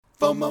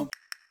FOMO.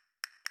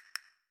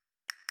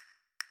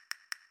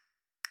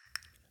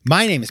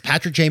 My name is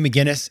Patrick J.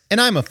 McGinnis,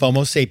 and I'm a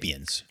FOMO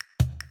sapiens.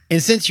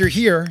 And since you're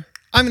here,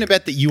 I'm going to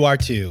bet that you are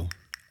too.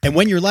 And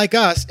when you're like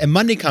us and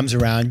Monday comes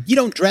around, you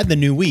don't dread the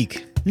new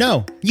week.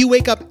 No, you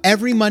wake up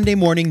every Monday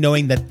morning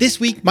knowing that this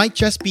week might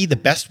just be the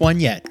best one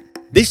yet.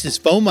 This is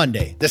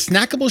FOMOnday, the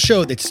snackable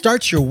show that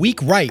starts your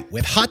week right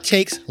with hot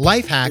takes,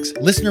 life hacks,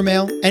 listener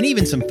mail, and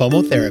even some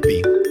FOMO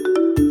therapy.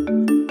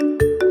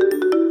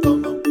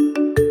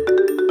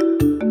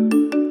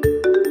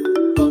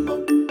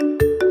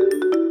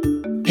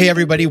 Hey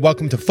everybody,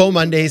 welcome to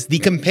FOMOndays, the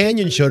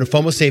companion show to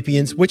FOMO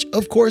Sapiens, which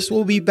of course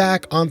will be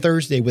back on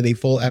Thursday with a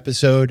full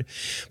episode.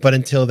 But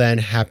until then,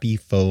 happy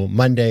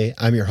FOMOnday.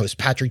 I'm your host,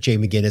 Patrick J.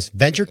 McGinnis,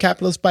 venture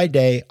capitalist by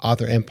day,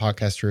 author and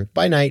podcaster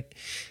by night,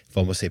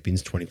 FOMO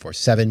Sapiens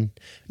 24/7.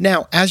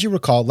 Now, as you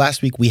recall,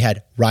 last week we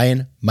had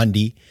Ryan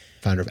Mundy,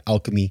 founder of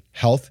Alchemy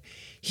Health.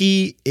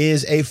 He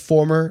is a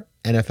former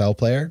NFL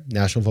player,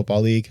 National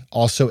Football League,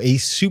 also a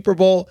Super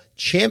Bowl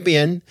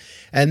champion.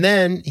 And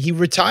then he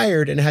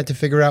retired and had to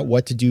figure out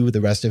what to do with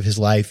the rest of his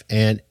life.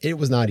 And it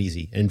was not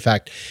easy. In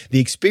fact, the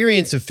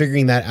experience of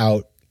figuring that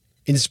out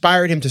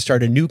inspired him to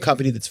start a new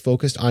company that's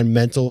focused on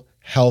mental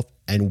health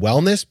and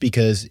wellness,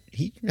 because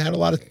he had a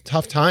lot of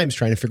tough times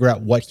trying to figure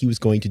out what he was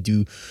going to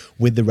do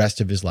with the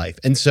rest of his life.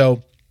 And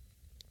so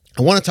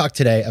I want to talk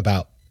today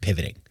about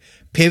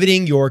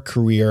pivoting your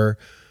career,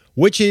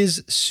 which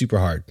is super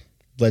hard.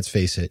 Let's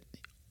face it.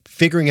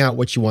 Figuring out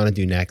what you want to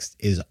do next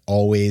is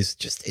always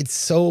just, it's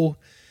so,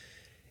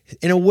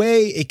 in a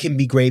way, it can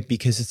be great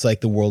because it's like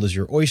the world is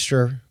your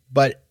oyster,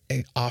 but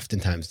it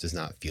oftentimes does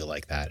not feel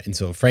like that. And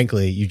so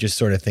frankly, you just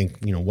sort of think,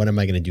 what am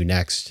I going to do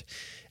next?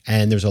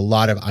 And there's a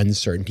lot of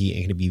uncertainty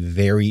and it can be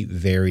very,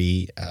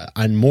 very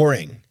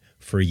unmooring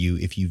for you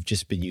if you've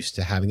just been used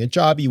to having a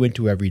job you went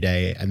to every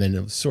day, and then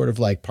it's sort of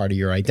like part of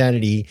your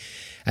identity,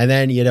 and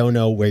then you don't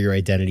know where your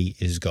identity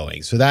is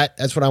going. So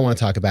that's what I want to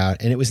talk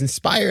about. And it was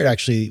inspired,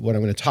 actually, what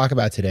I'm going to talk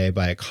about today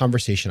by a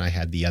conversation I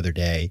had the other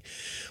day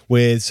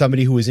with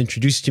somebody who was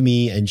introduced to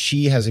me, and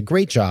she has a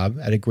great job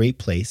at a great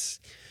place,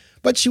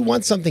 but she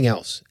wants something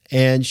else.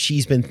 And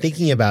she's been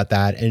thinking about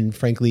that, and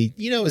frankly,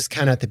 is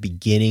kind of at the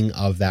beginning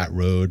of that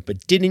road,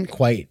 but didn't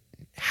quite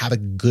have a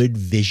good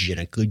vision,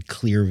 a good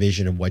clear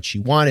vision of what she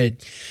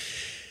wanted.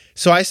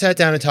 So I sat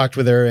down and talked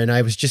with her, and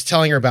I was just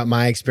telling her about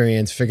my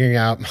experience, figuring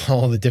out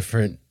all the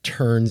different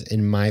turns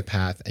in my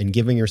path and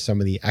giving her some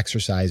of the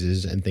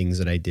exercises and things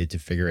that I did to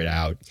figure it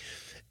out.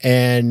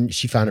 And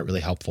she found it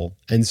really helpful.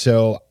 And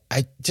so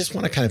I just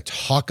want to kind of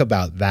talk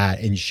about that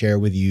and share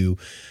with you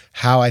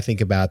how I think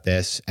about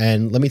this.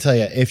 And let me tell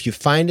you, if you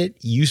find it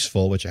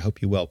useful, which I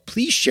hope you will,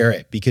 please share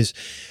it, because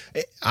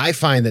I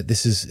find that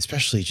this is,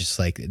 especially just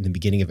like in the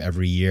beginning of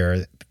every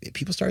year,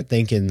 people start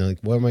thinking like,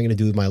 what am I going to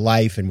do with my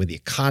life? And with the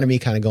economy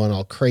kind of going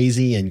all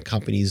crazy and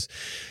companies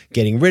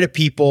getting rid of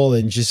people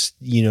and just,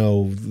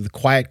 the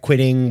quiet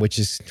quitting, which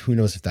is, who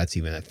knows if that's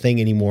even a thing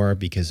anymore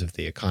because of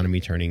the economy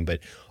turning, but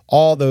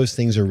all those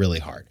things are really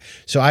hard.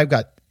 So I've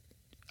got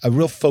a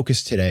real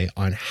focus today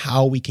on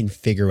how we can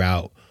figure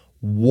out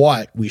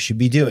what we should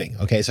be doing.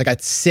 Okay, so I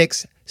got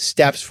 6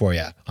 steps for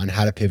you on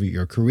how to pivot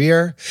your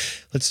career.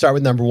 Let's start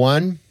with number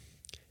 1.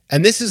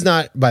 And this is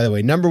not, by the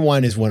way, number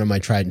 1 is one of my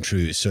tried and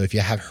trues. So if you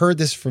have heard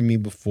this from me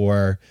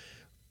before,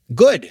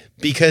 good,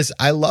 because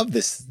I love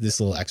this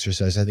little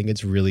exercise. I think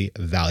it's really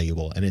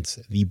valuable, and it's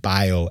the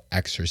bio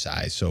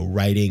exercise. So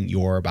writing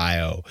your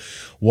bio.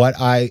 What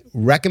I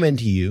recommend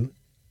to you,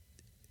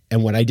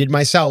 and what I did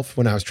myself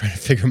when I was trying to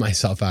figure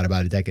myself out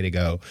about a decade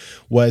ago,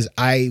 was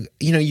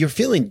you're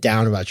feeling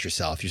down about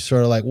yourself. You're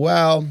sort of like,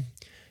 well,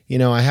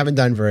 I haven't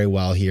done very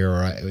well here,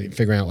 or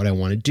figuring out what I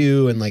want to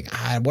do. And like,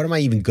 what am I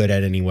even good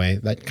at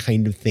anyway? That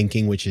kind of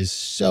thinking, which is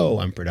so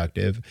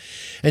unproductive.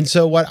 And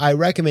so what I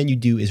recommend you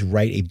do is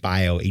write a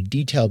bio, a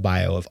detailed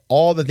bio of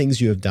all the things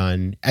you have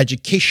done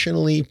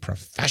educationally,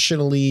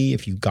 professionally,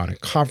 if you've gone to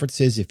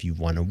conferences, if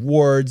you've won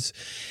awards,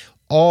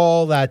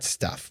 all that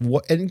stuff.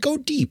 And go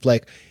deep.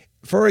 Like,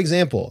 for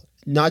example,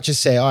 not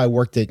just say, I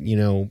worked at,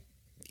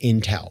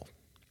 Intel,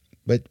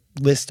 but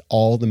list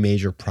all the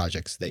major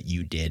projects that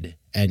you did.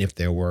 And if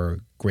there were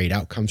great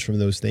outcomes from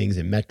those things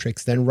and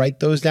metrics, then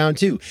write those down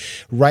too.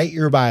 Write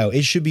your bio.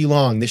 It should be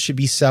long. This should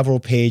be several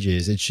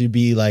pages. It should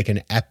be like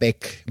an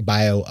epic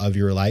bio of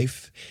your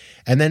life.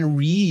 And then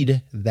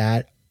read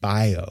that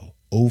bio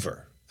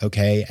over,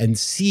 okay? And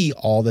see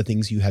all the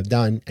things you have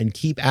done and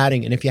keep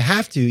adding. And if you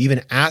have to,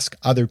 even ask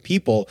other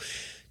people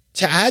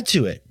to add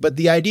to it. But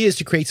the idea is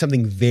to create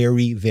something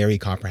very, very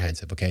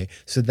comprehensive, okay?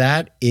 So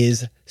that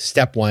is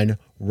step 1,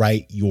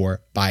 write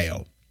your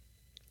bio.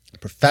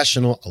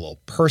 Professional, a little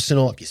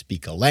personal. If you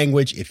speak a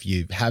language, if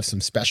you have some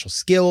special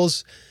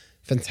skills,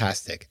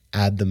 fantastic.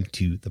 Add them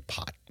to the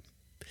pot.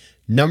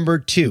 Number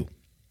 2,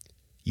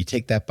 you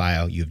take that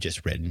bio you've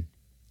just written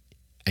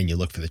and you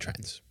look for the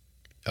trends,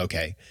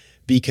 okay?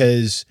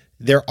 Because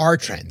there are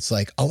trends.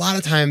 Like a lot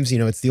of times,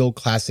 it's the old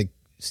classic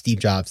Steve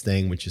Jobs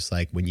thing, which is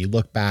like when you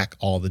look back,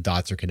 all the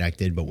dots are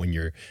connected, but when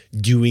you're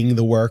doing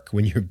the work,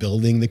 when you're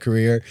building the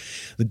career,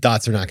 the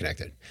dots are not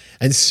connected.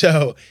 And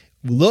so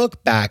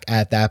look back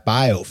at that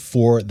bio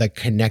for the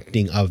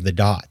connecting of the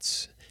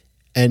dots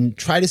and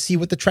try to see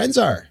what the trends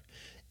are.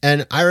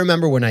 And I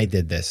remember when I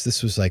did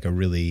this was like a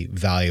really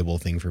valuable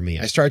thing for me.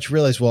 I started to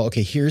realize, well,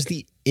 okay, here's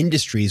the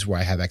industries where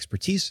I have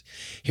expertise.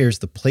 Here's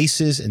the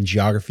places and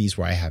geographies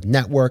where I have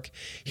network.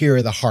 Here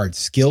are the hard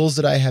skills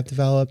that I have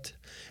developed.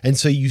 And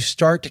so you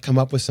start to come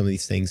up with some of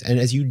these things. And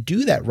as you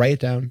do that, write it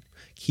down,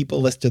 keep a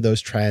list of those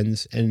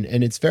trends. And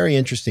it's very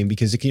interesting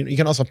because you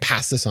can also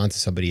pass this on to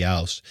somebody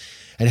else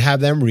and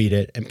have them read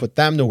it and put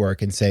them to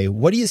work and say,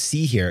 what do you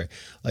see here?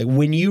 Like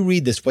when you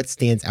read this, what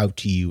stands out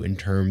to you in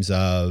terms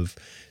of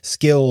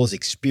skills,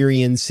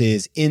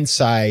 experiences,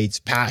 insights,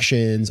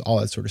 passions, all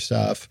that sort of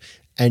stuff.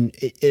 And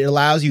it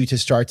allows you to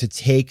start to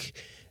take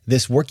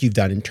this work you've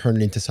done and turn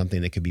it into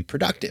something that could be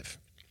productive.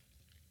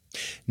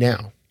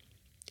 Now,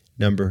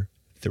 number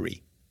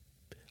 3,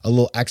 a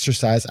little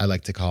exercise I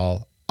like to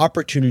call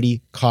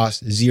opportunity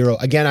cost zero.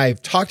 Again,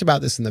 I've talked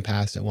about this in the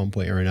past at one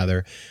point or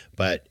another,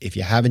 but if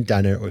you haven't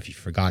done it or if you've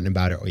forgotten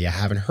about it or you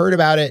haven't heard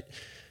about it,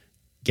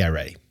 get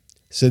ready.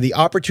 So the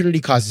opportunity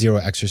cost zero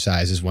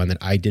exercise is one that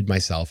I did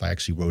myself. I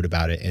actually wrote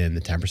about it in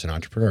the 10%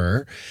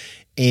 Entrepreneur.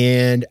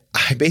 And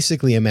I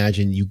basically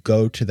imagine you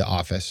go to the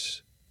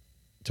office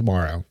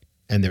tomorrow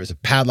and there's a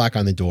padlock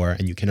on the door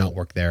and you cannot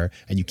work there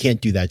and you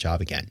can't do that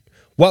job again.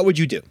 What would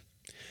you do?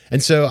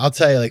 And so I'll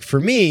tell you, like for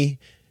me,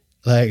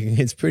 like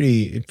it's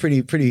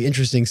pretty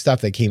interesting stuff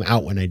that came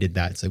out when I did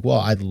that. It's like, well,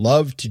 I'd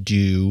love to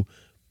do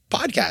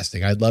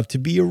podcasting. I'd love to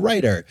be a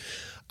writer.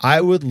 I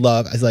would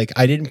love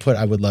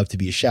to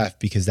be a chef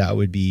because that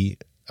would be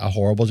a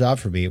horrible job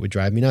for me. It would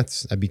drive me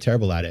nuts. I'd be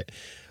terrible at it.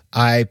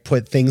 I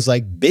put things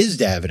like biz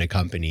dev in a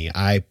company.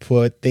 I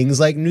put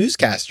things like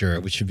newscaster,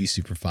 which should be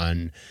super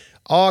fun,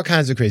 all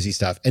kinds of crazy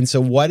stuff. And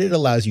so what it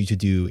allows you to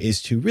do is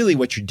to really,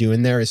 what you're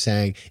doing there is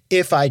saying,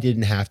 if I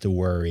didn't have to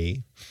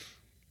worry,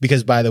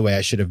 because by the way,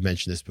 I should have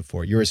mentioned this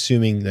before, you're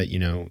assuming that,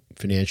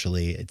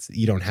 financially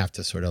you don't have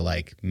to sort of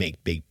like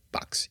make big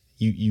bucks.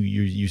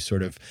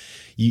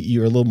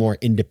 You're a little more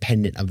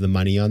independent of the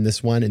money on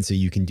this one. And so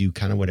you can do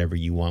kind of whatever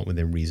you want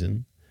within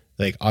reason.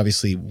 Like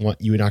obviously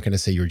you're not going to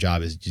say your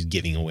job is just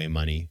giving away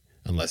money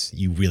unless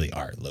you really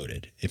are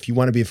loaded. If you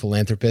want to be a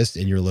philanthropist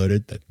and you're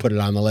loaded, put it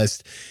on the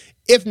list.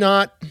 If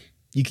not,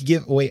 you could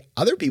give away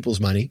other people's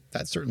money.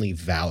 That's certainly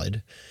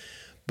valid.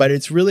 But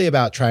it's really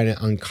about trying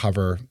to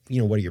uncover,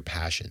 what are your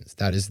passions?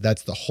 That's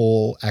the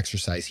whole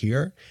exercise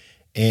here.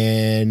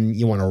 And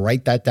you want to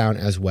write that down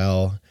as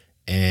well.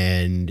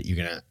 And you're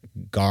going to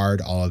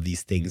guard all of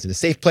these things in a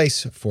safe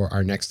place for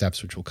our next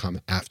steps, which will come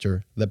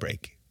after the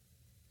break.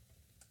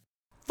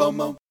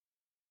 FOMO.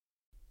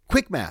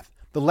 Quick math.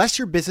 The less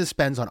your business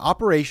spends on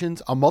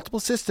operations, on multiple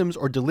systems,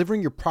 or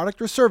delivering your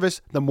product or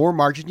service, the more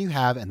margin you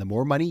have and the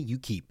more money you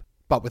keep.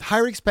 But with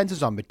higher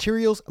expenses on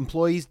materials,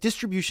 employees,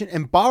 distribution,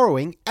 and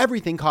borrowing,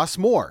 everything costs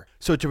more.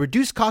 So to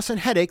reduce costs and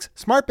headaches,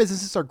 smart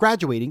businesses are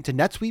graduating to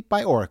NetSuite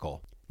by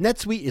Oracle.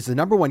 NetSuite is the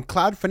 #1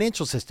 cloud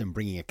financial system,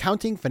 bringing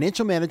accounting,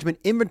 financial management,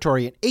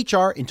 inventory, and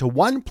HR into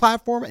one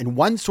platform and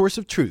one source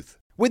of truth.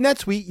 With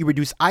NetSuite, you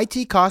reduce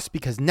IT costs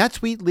because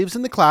NetSuite lives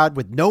in the cloud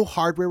with no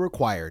hardware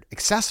required,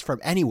 accessed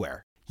from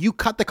anywhere. You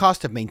cut the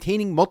cost of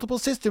maintaining multiple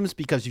systems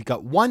because you've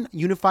got one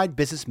unified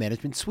business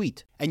management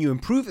suite. And you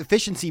improve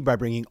efficiency by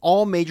bringing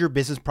all major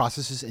business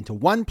processes into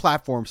one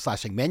platform,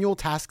 slashing manual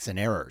tasks and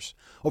errors.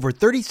 Over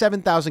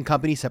 37,000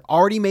 companies have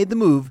already made the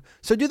move,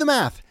 so do the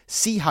math.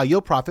 See how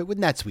you'll profit with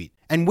NetSuite.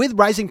 And with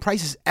rising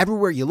prices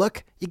everywhere you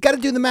look, you gotta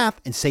do the math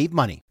and save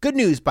money. Good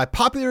news, by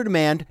popular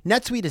demand,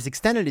 NetSuite has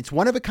extended its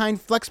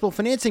one-of-a-kind flexible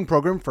financing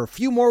program for a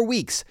few more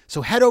weeks.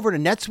 So head over to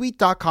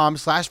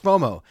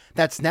netsuite.com/FOMO.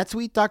 That's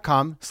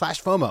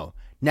netsuite.com/FOMO.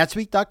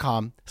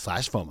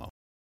 netsuite.com/FOMO.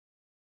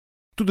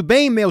 Tudo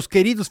bem, meus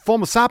queridos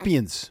FOMO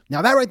sapiens?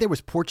 Now that right there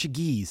was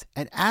Portuguese.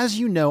 And as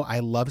you know, I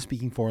love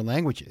speaking foreign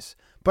languages.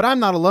 But I'm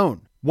not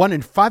alone. 1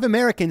 in 5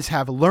 Americans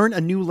have learned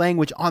a new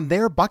language on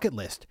their bucket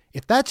list.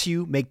 If that's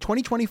you, make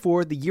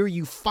 2024 the year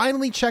you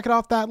finally check it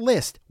off that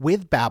list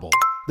with Babbel,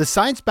 the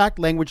science-backed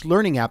language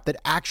learning app that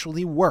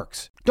actually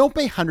works. Don't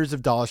pay hundreds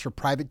of dollars for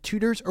private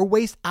tutors or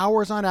waste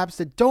hours on apps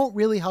that don't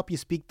really help you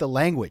speak the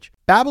language.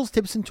 Babbel's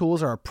tips and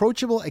tools are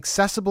approachable,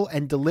 accessible,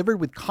 and delivered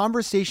with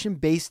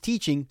conversation-based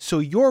teaching so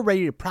you're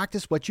ready to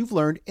practice what you've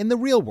learned in the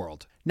real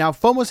world. Now,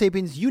 FOMO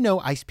Sapiens, you know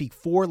I speak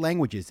 4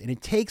 languages, and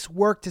it takes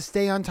work to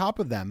stay on top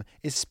of them,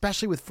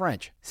 especially with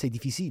French. C'est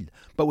difficile.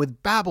 But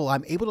with Babbel,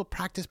 I'm able to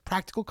practice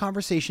practical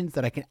conversations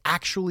that I can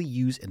actually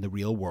use in the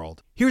real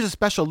world. Here's a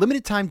special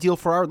limited time deal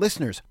for our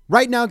listeners.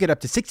 Right now, get up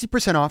to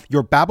 60% off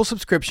your Babbel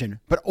subscription,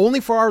 but only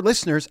for our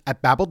listeners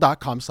at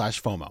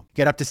babbel.com/FOMO.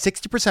 Get up to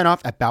 60%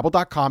 off at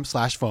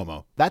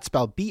babbel.com/FOMO. That's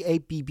spelled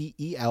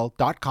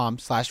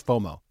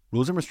BABBEL.com/FOMO.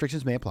 Rules and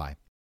restrictions may apply.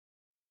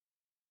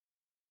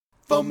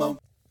 FOMO.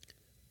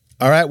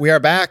 All right, we are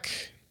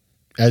back.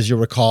 As you'll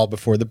recall,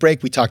 before the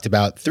break, we talked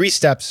about 3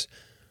 steps: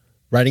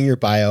 writing your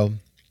bio,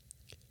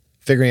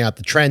 figuring out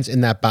the trends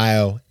in that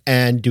bio,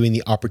 and doing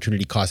the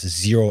opportunity cost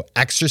zero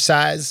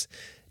exercise.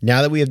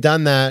 Now that we have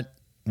done that,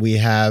 we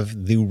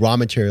have the raw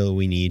material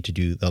we need to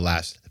do the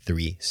last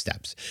 3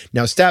 steps.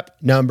 Now, step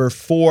number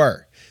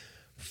 4,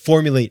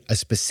 formulate a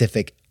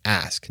specific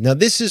ask. Now,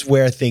 this is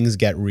where things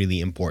get really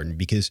important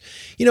because,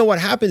 what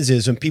happens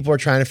is when people are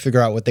trying to figure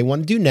out what they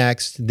want to do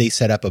next, they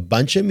set up a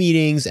bunch of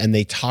meetings and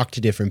they talk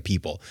to different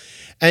people.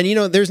 And,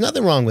 there's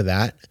nothing wrong with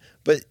that.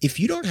 But if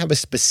you don't have a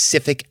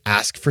specific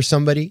ask for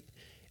somebody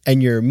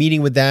and you're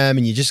meeting with them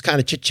and you just kind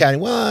of chit-chatting,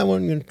 well,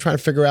 I'm trying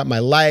to figure out my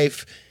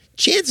life,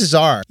 chances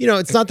are,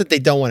 it's not that they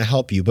don't want to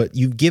help you, but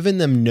you've given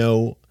them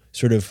no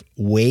sort of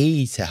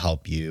way to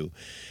help you.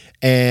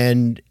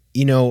 And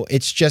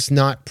it's just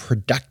not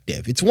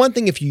productive. It's one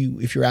thing if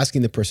you're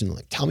asking the person,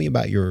 like, tell me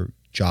about your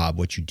job,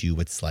 what you do,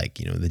 what's like,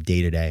 the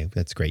day-to-day.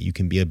 That's great. You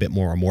can be a bit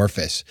more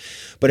amorphous.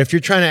 But if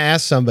you're trying to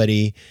ask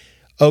somebody,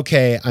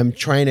 okay, I'm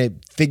trying to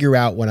figure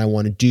out what I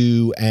want to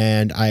do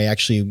and I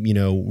actually,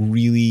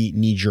 really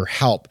need your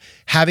help,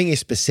 having a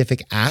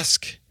specific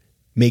ask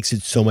makes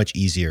it so much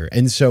easier.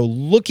 And so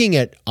looking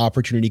at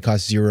opportunity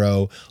cost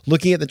zero,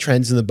 looking at the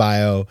trends in the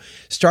bio,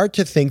 start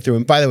to think through.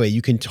 And by the way,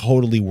 you can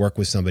totally work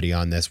with somebody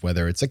on this,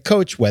 whether it's a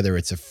coach, whether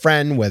it's a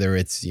friend, whether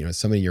it's,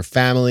 somebody in your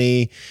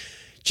family,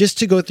 just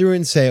to go through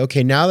and say,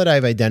 okay, now that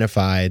I've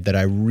identified that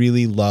I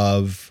really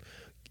love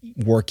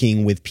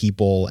working with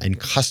people and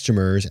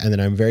customers, and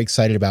then I'm very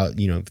excited about,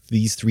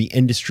 these 3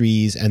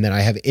 industries, and then I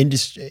have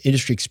industry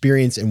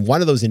experience in one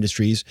of those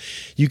industries,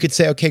 you could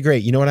say, okay,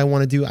 great. You know what I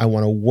want to do? I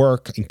want to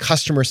work in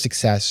customer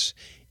success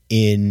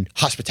in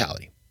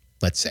hospitality,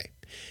 let's say.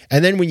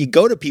 And then when you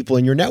go to people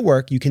in your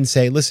network, you can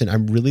say, listen,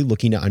 I'm really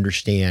looking to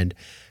understand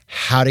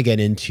how to get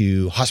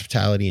into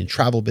hospitality and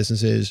travel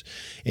businesses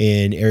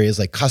in areas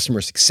like customer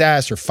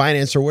success or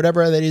finance or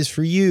whatever that is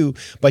for you,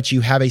 but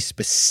you have a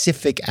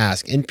specific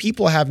ask. And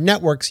people have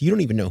networks, you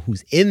don't even know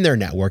who's in their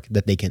network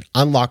that they can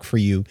unlock for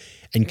you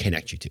and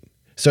connect you to.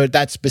 So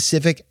that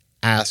specific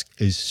ask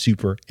is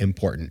super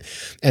important.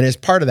 And as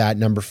part of that,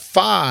 number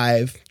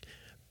 5,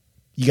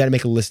 you got to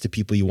make a list of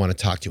people you want to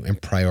talk to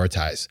and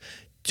prioritize.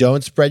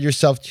 Don't spread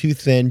yourself too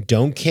thin.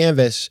 Don't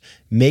canvas.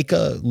 Make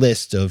a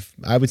list of,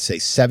 I would say,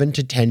 7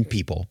 to 10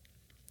 people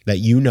that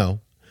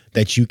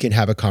that you can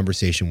have a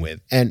conversation with.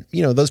 And,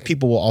 those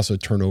people will also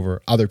turn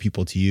over other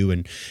people to you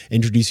and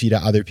introduce you to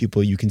other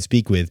people you can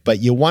speak with. But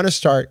you want to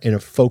start in a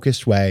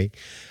focused way.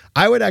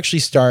 I would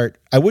actually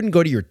I wouldn't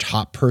go to your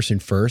top person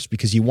first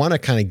because you want to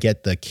kind of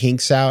get the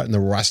kinks out and the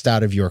rust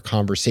out of your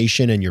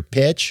conversation and your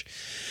pitch.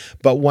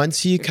 But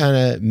once you kind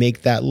of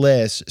make that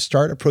list,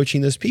 start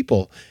approaching those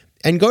people.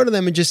 And go to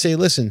them and just say,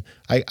 listen,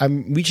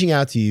 I'm reaching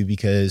out to you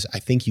because I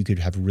think you could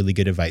have really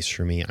good advice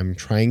for me. I'm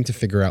trying to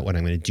figure out what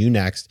I'm going to do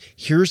next.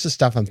 Here's the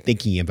stuff I'm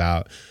thinking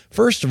about.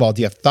 First of all,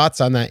 do you have thoughts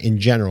on that in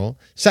general?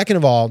 Second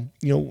of all,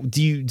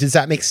 does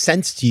that make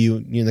sense to you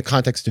in the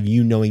context of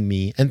you knowing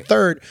me? And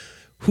third,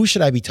 who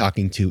should I be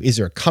talking to? Is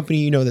there a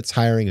company that's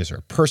hiring? Is there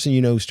a person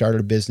who started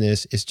a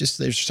business? It's just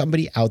there's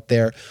somebody out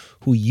there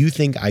who you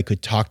think I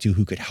could talk to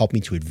who could help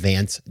me to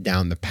advance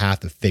down the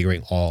path of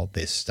figuring all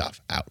this stuff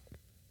out.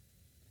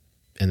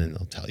 And then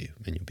they'll tell you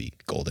and you'll be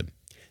golden.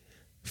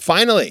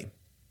 Finally,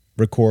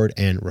 record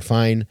and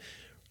refine.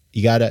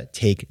 You got to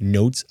take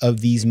notes of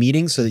these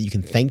meetings so that you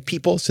can thank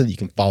people, so that you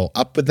can follow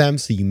up with them,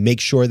 so you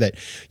make sure that,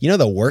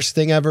 the worst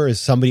thing ever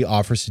is somebody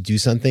offers to do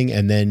something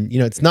and then,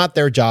 it's not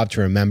their job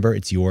to remember,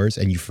 it's yours,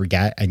 and you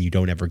forget and you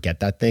don't ever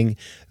get that thing.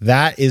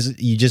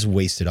 You just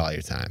wasted all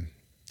your time.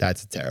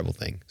 That's a terrible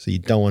thing. So you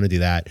don't want to do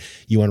that.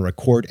 You want to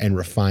record and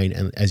refine.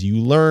 And as you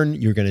learn,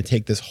 you're going to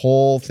take this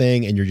whole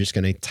thing and you're just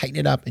going to tighten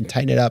it up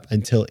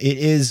until it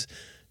is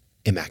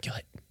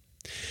immaculate.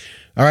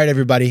 All right,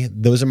 everybody.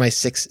 Those are my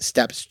 6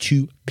 steps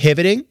to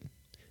pivoting.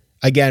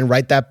 Again,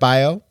 write that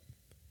bio.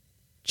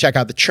 Check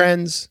out the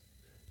trends.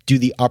 Do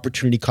the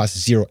opportunity cost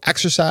zero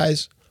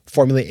exercise.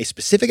 Formulate a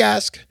specific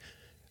ask.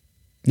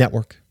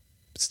 Network.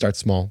 Start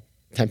small.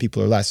 10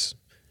 people or less.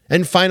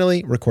 And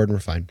finally, record and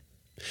refine.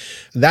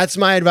 That's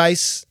my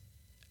advice.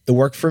 It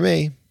worked for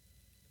me.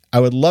 I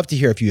would love to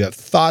hear if you have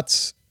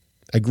thoughts,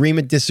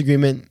 agreement,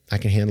 disagreement. I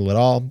can handle it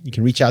all. You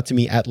can reach out to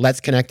me at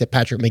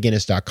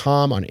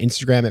letsconnect@patrickmcginnis.com, on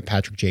Instagram at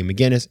Patrick J.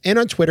 McGinnis, and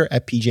on Twitter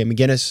at PJ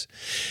McGinnis.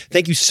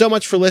 Thank you so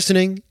much for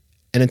listening.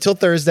 And until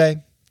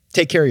Thursday,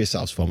 take care of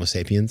yourselves, FOMO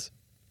sapiens.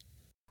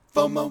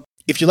 FOMO.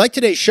 If you like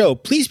today's show,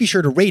 please be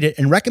sure to rate it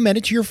and recommend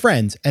it to your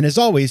friends. And as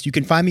always, you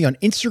can find me on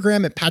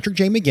Instagram at Patrick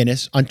J.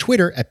 McGinnis, on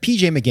Twitter at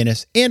PJ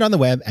McGinnis, and on the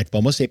web at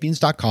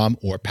FOMOsapiens.com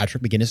or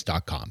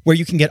PatrickMcGinnis.com, where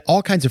you can get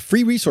all kinds of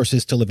free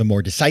resources to live a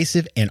more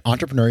decisive and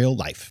entrepreneurial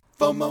life.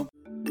 FOMO.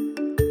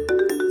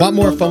 Want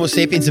more FOMO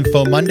Sapiens and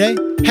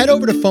FOMOnday? Head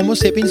over to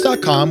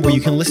FOMOsapiens.com, where you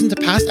can listen to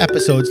past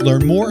episodes,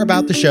 learn more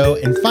about the show,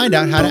 and find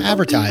out how to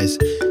advertise.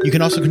 You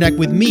can also connect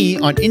with me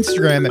on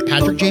Instagram at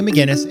Patrick J.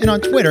 McGinnis and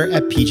on Twitter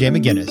at PJ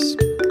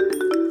McGinnis.